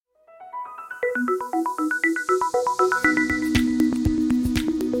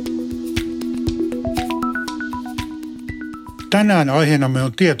Tänään aiheenamme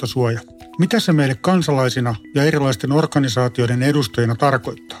on tietosuoja. Mitä se meille kansalaisina ja erilaisten organisaatioiden edustajina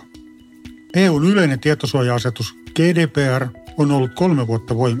tarkoittaa? EU:n yleinen tietosuoja-asetus GDPR on ollut 3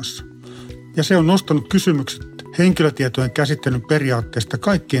 vuotta voimassa. Ja se on nostanut kysymykset henkilötietojen käsittelyn periaatteesta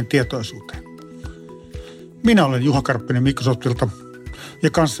kaikkien tietoisuuteen. Minä olen Juha Karppinen Microsoftilta ja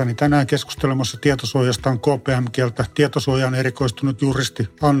kanssani tänään keskustelemassa tietosuojasta on KPMG:ltä tietosuojaan erikoistunut juristi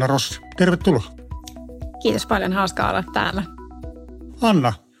Anna Rossi. Tervetuloa. Kiitos paljon, hauskaa olla täällä.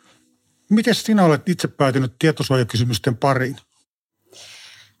 Anna, miten sinä olet itse päätynyt tietosuojakysymysten pariin?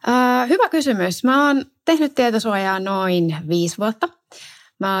 Hyvä kysymys. Mä oon tehnyt tietosuojaa noin 5 vuotta.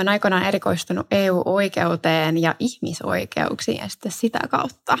 Mä oon aikoinaan erikoistunut EU-oikeuteen ja ihmisoikeuksiin ja sitten sitä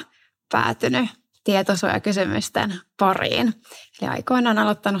kautta päätynyt tietosuojakysymysten pariin. Eli aikoinaan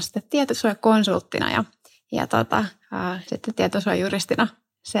aloittanut sitten tietosuojakonsulttina ja sitten tietosuojajuristina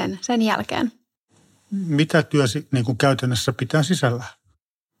sen jälkeen. Mitä työsi niin kuin käytännössä pitää sisällään?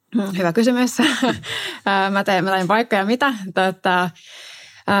 Hyvä kysymys. Mä teen paikkoja mitä.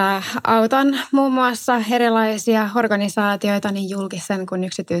 Autan muun muassa erilaisia organisaatioita, niin julkisen kuin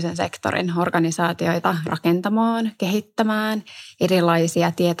yksityisen sektorin organisaatioita rakentamaan, kehittämään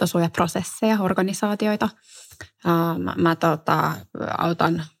erilaisia tietosuojaprosesseja, organisaatioita. Mä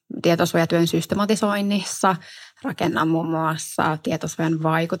autan tietosuojatyön systematisoinnissa, rakennan muun muassa tietosuojan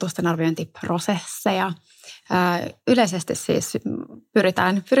vaikutusten arviointiprosesseja. Yleisesti siis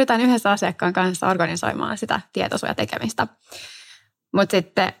pyritään yhdessä asiakkaan kanssa organisoimaan sitä tietosuojatekemistä. Mutta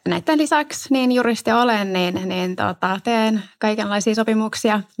sitten näiden lisäksi niin juristi olen, niin teen kaikenlaisia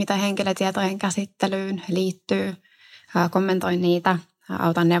sopimuksia, mitä henkilötietojen käsittelyyn liittyy. Kommentoin niitä,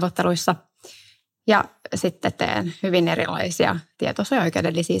 autan neuvotteluissa. Ja sitten teen hyvin erilaisia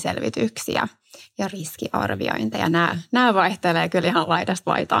tietosuoja-oikeudellisia selvityksiä ja riskiarviointeja. Nämä vaihtelee kyllä ihan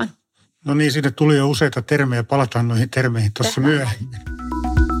laidasta laitaan. No niin, sinne tuli jo useita termejä. Palataan noihin termeihin tuossa myöhemmin.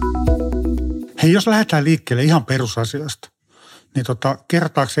 Hei, jos lähdetään liikkeelle ihan perusasioista, niin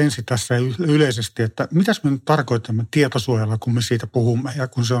kertaako ensin tässä yleisesti, että mitäs me nyt tarkoitamme tietosuojalla, kun me siitä puhumme ja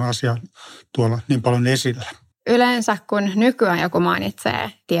kun se on asia tuolla niin paljon esillä? Yleensä kun nykyään joku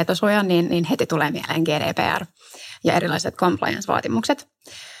mainitsee tietosuojan, niin heti tulee mieleen GDPR ja erilaiset compliance-vaatimukset.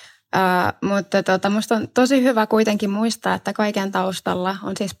 Mutta musta on tosi hyvä kuitenkin muistaa, että kaiken taustalla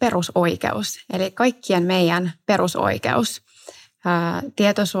on siis perusoikeus, eli kaikkien meidän perusoikeus.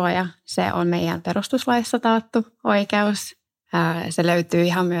 Tietosuoja, se on meidän perustuslaissa taattu oikeus. Se löytyy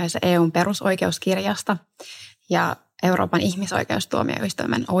ihan myös EU:n perusoikeuskirjasta ja Euroopan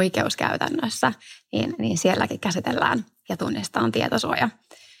ihmisoikeustuomioistuimen oikeuskäytännössä, niin sielläkin käsitellään ja tunnistetaan tietosuoja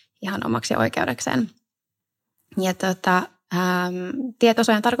ihan omaksi oikeudekseen. Ja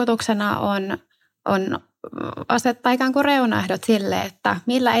tietosuojan tarkoituksena on asettaa ikään kuin reunaehdot sille, että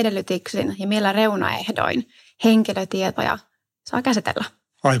millä edellytyksin ja millä reunaehdoin henkilötietoja saa käsitellä.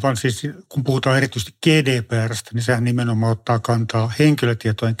 Aivan, siis kun puhutaan erityisesti GDPRstä, niin sehän nimenomaan ottaa kantaa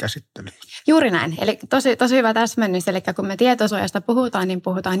henkilötietojen käsittelyyn. Juuri näin. Eli tosi hyvä täsmennys. Eli kun me tietosuojasta puhutaan, niin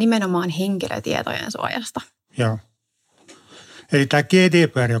puhutaan nimenomaan henkilötietojen suojasta. Joo. Eli tämä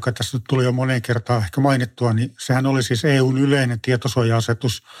GDPR, joka tässä nyt tuli jo moneen kertaan ehkä mainittua, niin sehän oli siis EU:n yleinen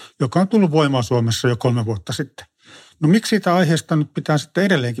tietosuoja-asetus, joka on tullut voimaan Suomessa jo 3 vuotta sitten. No miksi siitä aiheesta nyt pitää sitten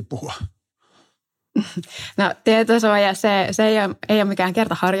edelleenkin puhua? No tietosuoja, se ei ole mikään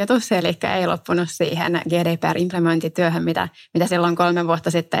kertaharjoitus, eli ei loppunut siihen GDPR-implementointityöhön, mitä silloin 3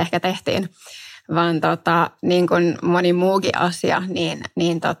 vuotta sitten ehkä tehtiin, vaan niin kuin moni muukin asia,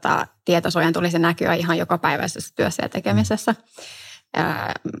 niin tietosuojan tulisi näkyä ihan jokapäiväisessä työssä ja tekemisessä.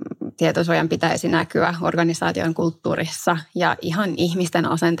 Tietosuojan pitäisi näkyä organisaation kulttuurissa ja ihan ihmisten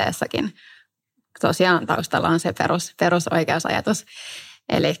asenteessakin. Tosiaan taustalla on se perusoikeusajatus,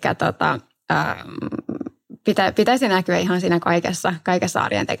 eli pitäisi näkyä ihan siinä kaikessa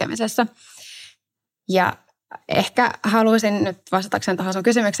arjen tekemisessä. Ja ehkä haluaisin nyt vastatakseni tuohon sun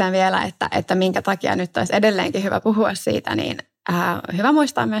kysymykseen vielä, että minkä takia nyt olisi edelleenkin hyvä puhua siitä, niin hyvä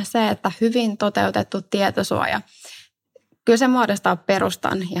muistaa myös se, että hyvin toteutettu tietosuoja, kyllä se muodostaa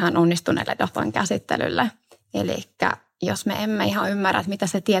perustan ihan onnistuneelle datan käsittelylle. Eli jos me emme ihan ymmärrä, että mitä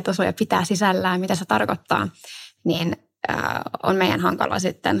se tietosuoja pitää sisällään, mitä se tarkoittaa, niin on meidän hankala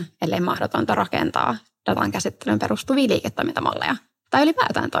sitten, ellei mahdotonta rakentaa datan käsittelyyn perustuvia liiketoimintamalleja tai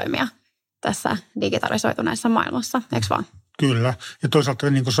ylipäätään toimia tässä digitalisoituneessa maailmassa, eikö vaan? Kyllä. Ja toisaalta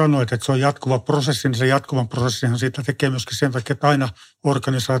niin kuin sanoit, että se on jatkuva prosessi, niin se jatkuvan prosessihan siitä tekee myöskin sen takia, että aina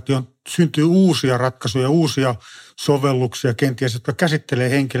organisaation syntyy uusia ratkaisuja, uusia sovelluksia kenties, jotka käsittelee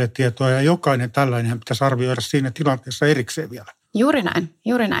henkilötietoa ja jokainen tällainen pitäisi arvioida siinä tilanteessa erikseen vielä. Juuri näin,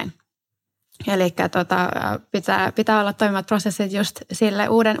 juuri näin. Eli pitää olla toimivat prosessit just sille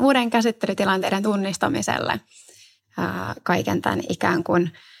uuden käsittelytilanteiden tunnistamiselle kaiken tämän ikään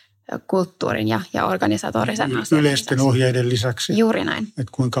kuin kulttuurin ja organisatorisen yleisten ohjeiden lisäksi. Juuri näin.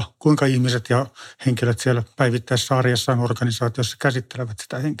 Että kuinka ihmiset ja henkilöt siellä päivittäisessä arjessaan organisaatiossa käsittelevät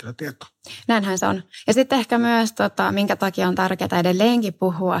sitä henkilötietoa. Näinhän se on. Ja sitten ehkä myös, minkä takia on tärkeää edelleenkin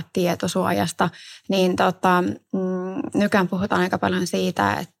puhua tietosuojasta, niin nykyään puhutaan aika paljon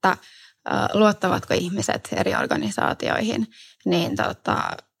siitä, että luottavatko ihmiset eri organisaatioihin, niin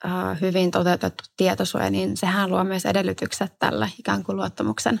hyvin toteutettu tietosuoja, niin sehän luo myös edellytykset tälle ikään kuin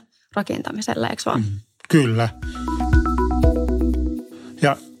luottamuksen rakentamiselle, eikö vaan? Kyllä.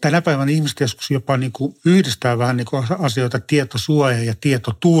 Ja tänä päivänä ihmiset joskus jopa niin kuin yhdistää vähän niin kuin asioita tietosuoja ja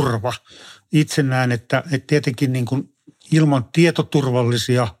tietoturva. Itse näen, että tietenkin niin kuin ilman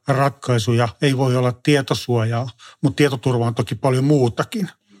tietoturvallisia ratkaisuja ei voi olla tietosuojaa, mutta tietoturva on toki paljon muutakin,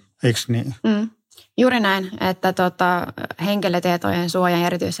 eikö niin? Juuri näin, että henkilötietojen suojan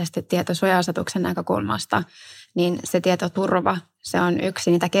erityisesti tietosuoja-asetuksen näkökulmasta, niin se tietoturva, se on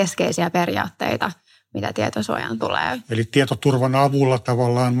yksi niitä keskeisiä periaatteita, mitä tietosuojaan tulee. Eli tietoturvan avulla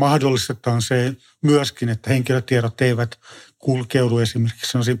tavallaan mahdollistetaan se myöskin, että henkilötiedot eivät kulkeudu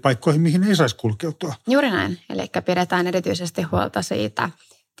esimerkiksi sellaisiin paikkoihin, mihin ei saisi kulkeutua. Juuri näin, eli pidetään erityisesti huolta siitä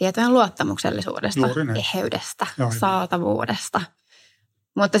tietojen luottamuksellisuudesta, eheydestä, saatavuudesta.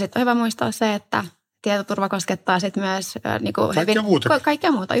 Mutta sitten on hyvä muistaa se, että tietoturva koskettaa sitten myös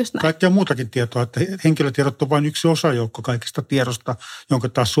kaikkea muuta, just näin. Kaikkea muutakin tietoa, että henkilötiedot on vain yksi osajoukko kaikista tiedosta, jonka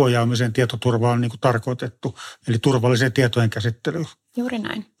taas suojaamiseen tietoturva on niin kuin tarkoitettu, eli turvalliseen tietojen käsittelyyn. Juuri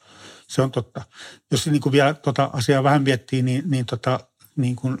näin. Se on totta. Jos niin kuin vielä asiaa vähän miettii,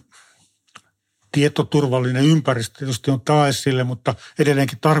 niin kuin tietoturvallinen ympäristö tietysti on tae sille, mutta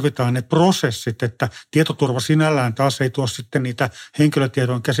edelleenkin tarvitaan ne prosessit, että tietoturva sinällään taas ei tuo sitten niitä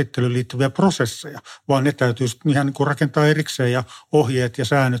henkilötiedon käsittelyyn liittyviä prosesseja, vaan ne täytyy ihan niin kuin rakentaa erikseen ja ohjeet ja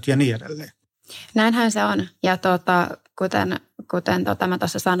säännöt ja niin edelleen. Näinhän se on. Ja kuten mä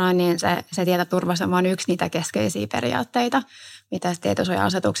tuossa sanoin, niin se tietoturva on vain yksi niitä keskeisiä periaatteita, mitä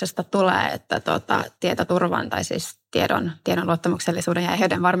tietosuoja-asetuksesta tulee, että tietoturvan tai siis tiedon luottamuksellisuuden ja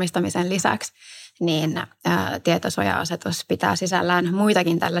eheyden varmistamisen lisäksi, niin tietosuoja-asetus pitää sisällään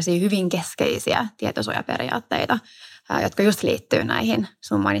muitakin tällaisia hyvin keskeisiä tietosuojaperiaatteita, jotka just liittyy näihin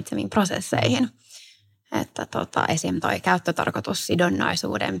sun mainitsemiin prosesseihin. Että esim. Toi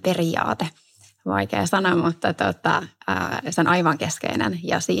käyttötarkoitussidonnaisuuden periaate, vaikea sana, mutta se on aivan keskeinen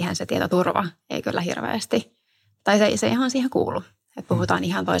ja siihen se tietoturva ei kyllä hirveästi, tai se ihan siihen kuulu, että puhutaan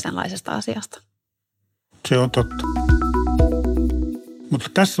ihan toisenlaisesta asiasta. Se on totta. Mutta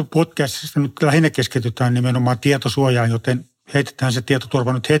tässä podcastissa nyt lähinnä keskitytään nimenomaan tietosuojaan, joten heitetään se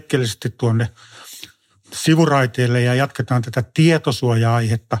tietoturva nyt hetkellisesti tuonne sivuraiteille ja jatketaan tätä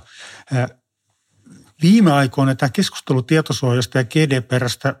tietosuoja-aihetta. Viime aikoina tämä keskustelu tietosuojasta ja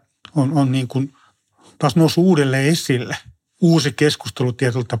GDPR:stä on niin kuin taas noussut uudelleen esille. Uusi keskustelu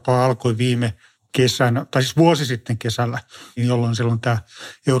tietyllä tapaa alkoi viime kesänä, tai siis vuosi sitten kesällä, jolloin silloin tämä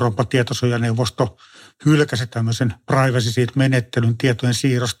Euroopan tietosuojaneuvosto hylkäsi tämmöisen privacy sheet-menettelyn tietojen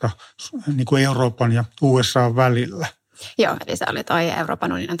siirrosta niin kuin Euroopan ja USA välillä. Joo, eli se oli toi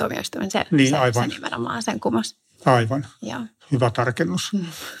Euroopan unionin tuomioistuin, se nimenomaan sen kumos. Aivan, joo. Hyvä tarkennus.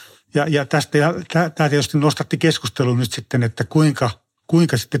 Ja tämä tietysti nostatti keskustelun nyt sitten, että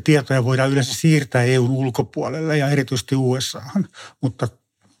kuinka sitten tietoja voidaan yleensä siirtää EUn ulkopuolelle ja erityisesti USAhan,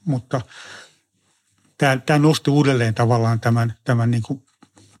 mutta tämä nosti uudelleen tavallaan tämän niin kuin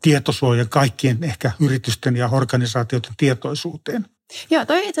tietosuojan kaikkien ehkä yritysten ja organisaatioiden tietoisuuteen. Joo,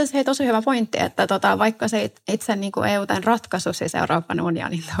 toi itse asiassa tosi hyvä pointti, että vaikka se itse niin kuin EU:n ratkaisu, siis Euroopan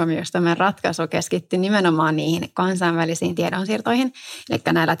unionin tuomioistuimen ratkaisu keskittyi nimenomaan niihin kansainvälisiin tiedonsiirtoihin. Eli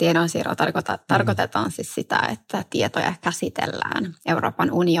näillä tiedonsiirroilla tarkoitetaan siis sitä, että tietoja käsitellään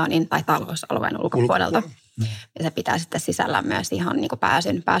Euroopan unionin tai talousalueen ulkopuolelta. Ja se pitää sitten sisällä myös ihan niin kuin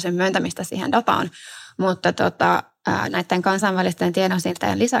pääsyn myöntämistä siihen dataan. Mutta näiden kansainvälisten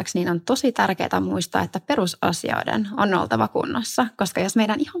tiedonsiirtojen lisäksi niin on tosi tärkeää muistaa, että perusasioiden on oltava kunnossa. Koska jos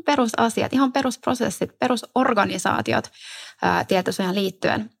meidän ihan perusasiat, ihan perusprosessit, perusorganisaatiot tietosuojan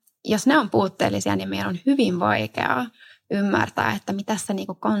liittyen, jos ne on puutteellisia, niin meidän on hyvin vaikeaa ymmärtää, että mitä se niin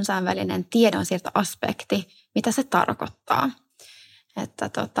kuin kansainvälinen tiedonsiirtoaspekti, mitä se tarkoittaa. Että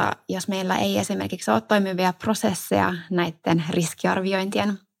jos meillä ei esimerkiksi ole toimivia prosesseja näiden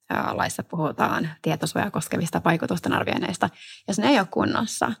riskiarviointien, laissa puhutaan tietosuojaa koskevista vaikutusten arvioinneista. Jos ne ei ole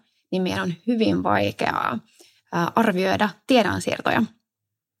kunnossa, niin meidän on hyvin vaikeaa arvioida tiedonsiirtoja.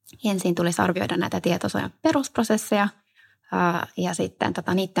 Ensin tulisi arvioida näitä tietosuojan perusprosesseja ja sitten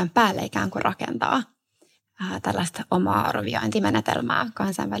niiden päälle ikään kuin rakentaa tällaista omaa arviointimenetelmää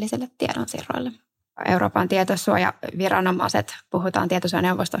kansainvälisille tiedonsiirroille. Euroopan tietosuojaviranomaiset, puhutaan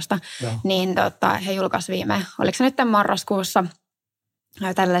tietosuojaneuvostosta, niin he julkaisivat oliko se nyt marraskuussa,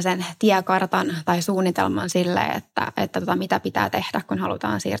 tällaisen tiekartan tai suunnitelman sille, että mitä pitää tehdä, kun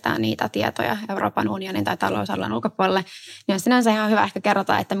halutaan siirtää niitä tietoja Euroopan unionin tai talousalueen ulkopuolelle. Niin on sinänsä ihan hyvä ehkä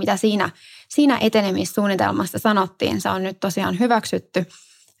kerrota, että mitä siinä etenemissuunnitelmassa sanottiin. Se on nyt tosiaan hyväksytty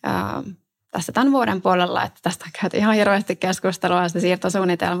tässä tämän vuoden puolella, että tästä on käyty ihan hirveästi keskustelua, se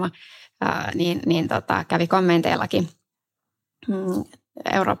siirtosuunnitelma, kävi kommenteillakin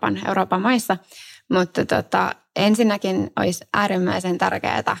Euroopan maissa. Mutta ensinnäkin olisi äärimmäisen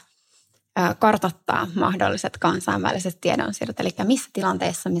tärkeää kartoittaa mahdolliset kansainväliset tiedonsiirrot, eli missä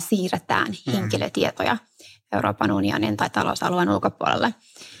tilanteessa me siirretään henkilötietoja Euroopan unionin tai talousalueen ulkopuolelle.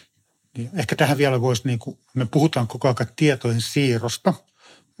 Ehkä tähän vielä voisi, me puhutaan koko ajan tietojen siirrosta.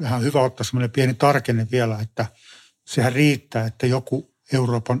 Vähän hyvä ottaa semmoinen pieni tarkenne vielä, että sehän riittää, että joku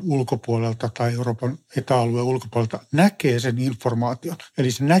Euroopan ulkopuolelta tai Euroopan etäalueen ulkopuolelta näkee sen informaation.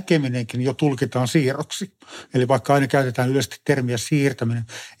 Eli se näkeminenkin jo tulkitaan siirroksi. Eli vaikka aina käytetään yleisesti termiä siirtäminen,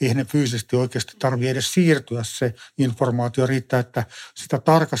 eihän ne fyysisesti oikeasti tarvitse edes siirtyä se informaatio. Riittää, että sitä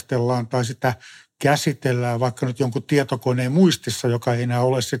tarkastellaan tai sitä käsitellään vaikka nyt jonkun tietokoneen muistissa, joka ei enää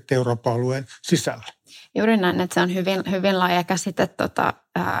ole sitten Euroopan alueen sisällä. Juuri näin, että se on hyvin laaja käsite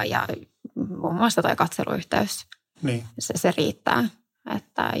ja muun muassa tuo katseluyhteys. Niin. Se riittää.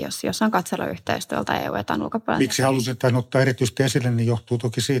 Että jos on katseluyhteys tuolta EU-etan ulkopuolelta. Miksi halusin tämän ottaa erityisesti esille, niin johtuu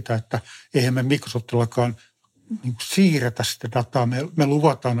toki siitä, että eihän me Microsoftillakaan siirretä sitä dataa. Me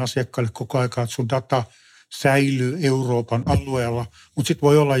luvataan asiakkaille koko ajan, että sun data säilyy Euroopan alueella, mutta sitten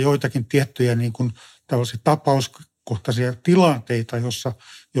voi olla joitakin tiettyjä tällaisia tapauskohtaisia tilanteita,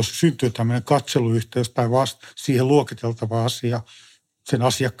 jos syntyy tämmöinen katseluyhteys tai vasta siihen luokiteltava asia sen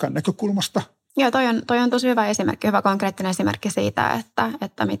asiakkaan näkökulmasta. Joo, toi on tosi hyvä esimerkki, hyvä konkreettinen esimerkki siitä,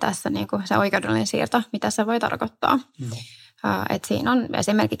 että mitä se oikeudellinen siirto, mitä se voi tarkoittaa. Että siinä on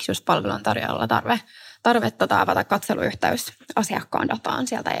esimerkiksi just palveluntarjoajalla tarve avata katseluyhteys asiakkaan dataan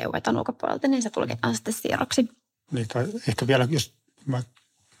sieltä EU-etan ulkopuolelta, niin se tulkitaan sitten siirroksi. Niin, tai ehkä vielä, jos mä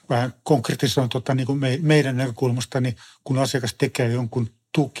vähän konkretisoin meidän näkökulmasta, niin kun asiakas tekee jonkun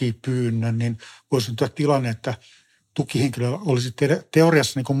tukipyynnön, niin voi syntyä tilanne, että tukihenkilöllä olisi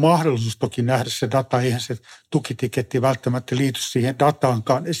teoriassa mahdollisuus toki nähdä se data, eihän se tukitiketti välttämättä liity siihen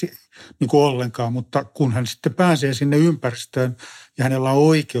dataankaan ollenkaan, mutta kun hän sitten pääsee sinne ympäristöön ja hänellä on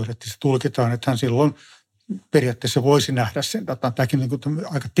oikeudet, niin se tulkitaan, että hän silloin periaatteessa voisi nähdä sen datan. Tämäkin on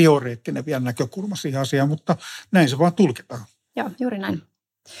aika teoreettinen vielä näkökulma siihen asiaan, mutta näin se vaan tulkitaan. Joo, juuri näin.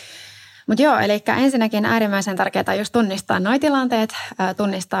 Mutta joo, eli ensinnäkin äärimmäisen tärkeää just tunnistaa nuo tilanteet,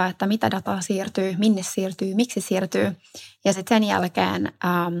 tunnistaa, että mitä dataa siirtyy, minne siirtyy, miksi siirtyy. Ja sitten sen jälkeen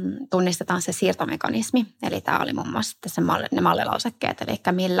tunnistetaan se siirtomekanismi. Eli tämä oli muun muassa tässä ne mallilausekkeet, eli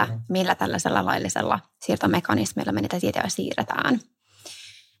millä tällaisella laillisella siirtomekanismilla me niitä tietoja siirretään.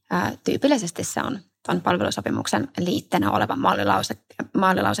 Tyypillisesti se on tuon palvelusopimuksen liitteenä oleva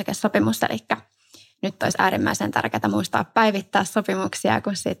mallilausekesopimus, eli nyt olisi äärimmäisen tärkeää muistaa päivittää sopimuksia,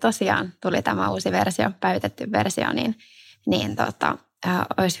 kun siitä tosiaan tuli tämä uusi versio, päivitetty versio, niin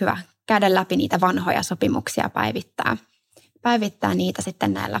olisi hyvä käydä läpi niitä vanhoja sopimuksia, päivittää niitä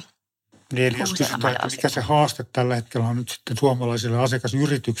sitten näillä eli jos kysytään, että mikä se haaste tällä hetkellä on nyt sitten suomalaisille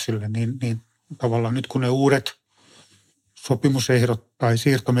asiakasyrityksille, niin tavallaan nyt kun ne uudet sopimusehdot tai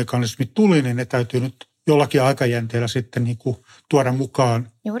siirtomekanismit tuli, niin ne täytyy nyt jollakin aikajänteellä sitten tuoda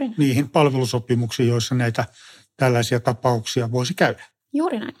mukaan niihin palvelusopimuksiin, joissa näitä tällaisia tapauksia voisi käydä.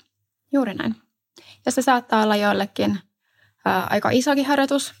 Juuri näin. Ja se saattaa olla joillekin aika isokin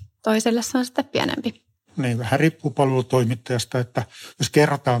harjoitus, toiselle se on sitten pienempi. Niin, vähän riippuu palvelutoimittajasta, että jos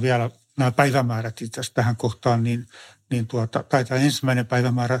kerrotaan vielä nämä päivämäärät itse asiassa tähän kohtaan, niin taitaa ensimmäinen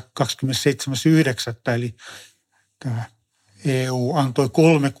päivämäärä 27.9. eli tämä EU antoi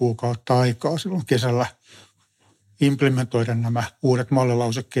 3 kuukautta aikaa silloin kesällä implementoida nämä uudet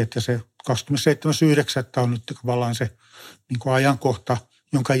mallilausekkeet ja se 27.9. on nyt tavallaan se ajankohta,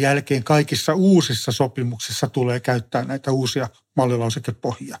 jonka jälkeen kaikissa uusissa sopimuksissa tulee käyttää näitä uusia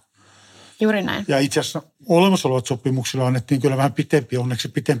mallilausekepohjia. Juuri näin. Ja itse asiassa olemassa olevat sopimuksilla annettiin kyllä vähän onneksi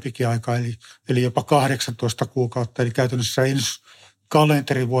pitempikin aika, eli jopa 18 kuukautta, eli käytännössä ensi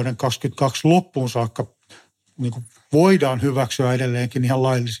kalenterivuoden 2022 loppuun saakka voidaan hyväksyä edelleenkin ihan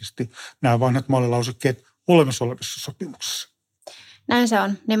laillisesti nämä vanhat mallilausekkeet olemassa olevissa sopimuksissa. Näin se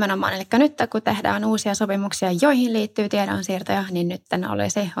on nimenomaan. Eli nyt kun tehdään uusia sopimuksia, joihin liittyy tiedonsiirtoja, niin nyt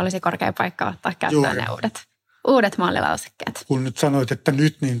olisi korkea paikka ottaa käyttöön ne uudet. uudet mallilausekkeet. Kun nyt sanoit, että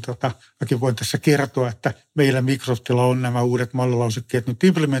nyt, niin mäkin voin tässä kertoa, että meillä Microsoftilla on nämä uudet mallilausekkeet nyt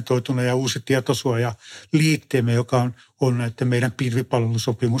implementoituna ja uusi tietosuojaliitteemme, joka on näiden meidän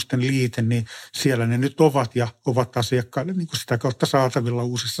pilvipalvelusopimusten liite, niin siellä ne nyt ovat ja ovat asiakkaille niin kuin sitä kautta saatavilla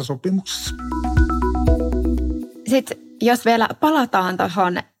uusissa sopimuksissa. Sitten jos vielä palataan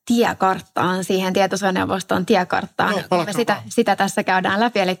tuohon tiekarttaan, siihen tietosuojaneuvoston tiekarttaan. Sitä tässä käydään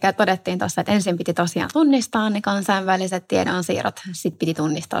läpi, eli todettiin tuossa, että ensin piti tosiaan tunnistaa ne kansainväliset tiedonsiirrot, sitten piti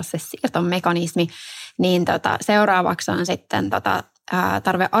tunnistaa se siirtomekanismi, niin seuraavaksi on sitten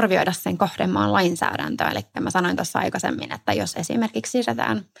tarve arvioida sen kohdemaan lainsäädäntöä. Eli mä sanoin tuossa aikaisemmin, että jos esimerkiksi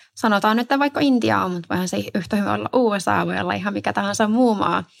siirretään, sanotaan nyt vaikka Intiaa, mutta voihan se yhtä hyvin olla USA, voi olla ihan mikä tahansa muu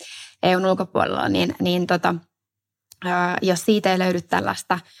maa EUn ulkopuolella, niin jos siitä ei löydy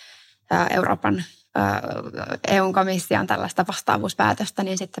tällaista Euroopan EU-komission tällaista vastaavuuspäätöstä,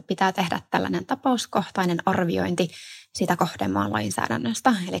 niin sitten pitää tehdä tällainen tapauskohtainen arviointi sitä kohdemaan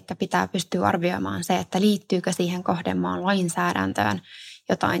lainsäädännöstä. Eli pitää pystyä arvioimaan se, että liittyykö siihen kohdemaan lainsäädäntöön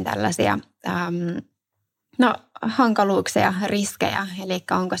jotain tällaisia hankaluuksia, riskejä. Eli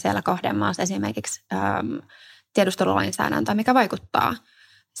onko siellä kohdemaassa esimerkiksi tiedustelulainsäädäntöä, mikä vaikuttaa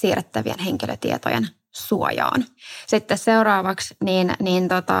siirrettävien henkilötietojen suojaan. Sitten seuraavaksi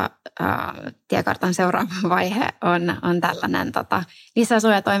tiekartan seuraava vaihe on tällainen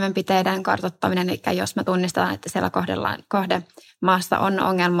lisäsuojatoimenpiteiden kartoittaminen. Eli jos me tunnistetaan, että siellä kohdemaassa on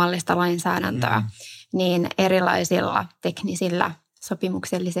ongelmallista lainsäädäntöä, niin erilaisilla teknisillä,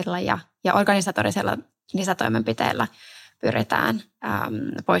 sopimuksellisilla ja organisatorisilla lisätoimenpiteillä pyritään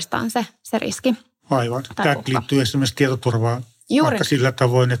poistamaan se riski. Aivan. Tämä liittyy esimerkiksi tietoturvaan. Vaikka sillä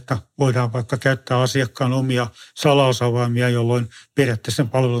tavoin, että voidaan vaikka käyttää asiakkaan omia salausavaimia, jolloin periaatteessa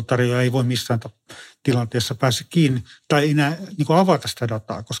palveluntarjoaja ei voi missään tilanteessa päästä kiinni tai enää avata sitä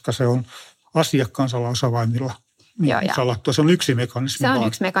dataa, koska se on asiakkaan salausavaimilla salattua. Se on yksi mekanismi. Se on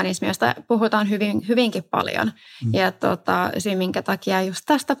yksi mekanismi, josta puhutaan hyvinkin paljon. Ja syy, minkä takia just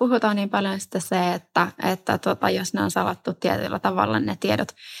tästä puhutaan niin paljon, sitten se, että jos ne on salattu tietyllä tavalla ne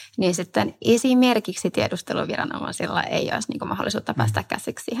tiedot, niin sitten esimerkiksi tiedusteluviranomaisilla ei olisi mahdollisuutta päästä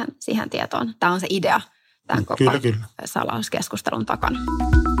käsiksi siihen tietoon. Tämä on se idea tämän koko salauskeskustelun takana.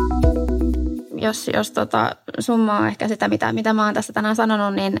 Jos summaa ehkä sitä, mitä mä oon tässä tänään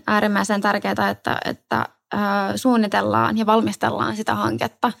sanonut, niin äärimmäisen tärkeää, että suunnitellaan ja valmistellaan sitä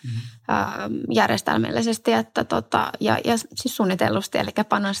hanketta järjestelmällisesti ja siis suunnitellusti, eli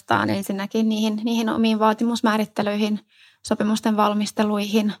panostaa ensinnäkin niihin omiin vaatimusmäärittelyihin, sopimusten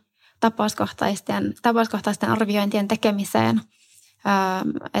valmisteluihin, tapauskohtaisten arviointien tekemiseen,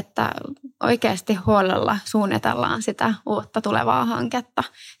 että oikeasti huolella suunnitellaan sitä uutta tulevaa hanketta.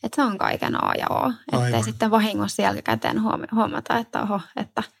 Että se on kaiken A ja O, ettei sitten vahingossa jälkikäteen huomata,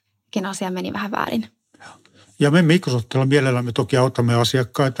 että asia meni vähän väärin. Ja me Microsoftilla mielellämme toki autamme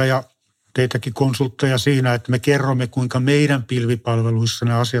asiakkaita ja teitäkin konsultteja siinä, että me kerromme, kuinka meidän pilvipalveluissa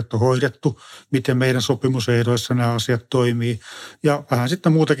nämä asiat on hoidettu, miten meidän sopimusehdoissa nämä asiat toimii ja vähän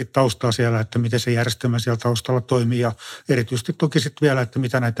sitten muutakin taustaa siellä, että miten se järjestelmä siellä taustalla toimii ja erityisesti toki sitten vielä, että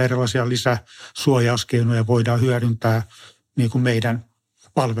mitä näitä erilaisia lisäsuojauskeinoja voidaan hyödyntää niin kuin meidän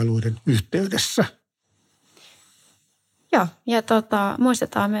palveluiden yhteydessä. Joo, ja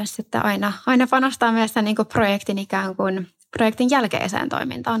muistetaan myös sitten aina panostaa myös niin kuin projektin ikään kuin projektin jälkeiseen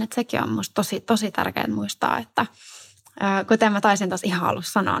toimintaan, että sekin on minusta tosi tärkeää muistaa, että kuten mä taisin tuossa ihan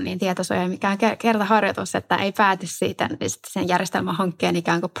alussa sanoa, niin tietosuoja ei mikään kertaharjoitus, että ei pääty siitä sen järjestelmähankkeen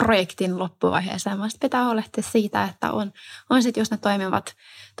ikään kuin projektin loppuvaiheeseen, vaan pitää huolehtia siitä, että on sitten just ne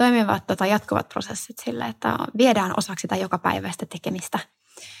toimivat jatkuvat prosessit sille, että viedään osaksi sitä jokapäiväistä tekemistä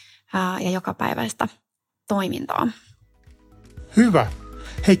ja jokapäiväistä toimintaa. Hyvä.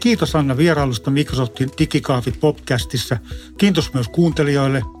 Hei, kiitos Anna vierailusta Microsoftin Digikaapit podcastissa. Kiitos myös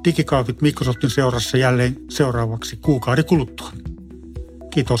kuuntelijoille. Digikaapit Microsoftin seurassa jälleen seuraavaksi kuukauden kuluttua.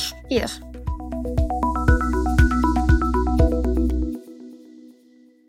 Kiitos. Kiitos.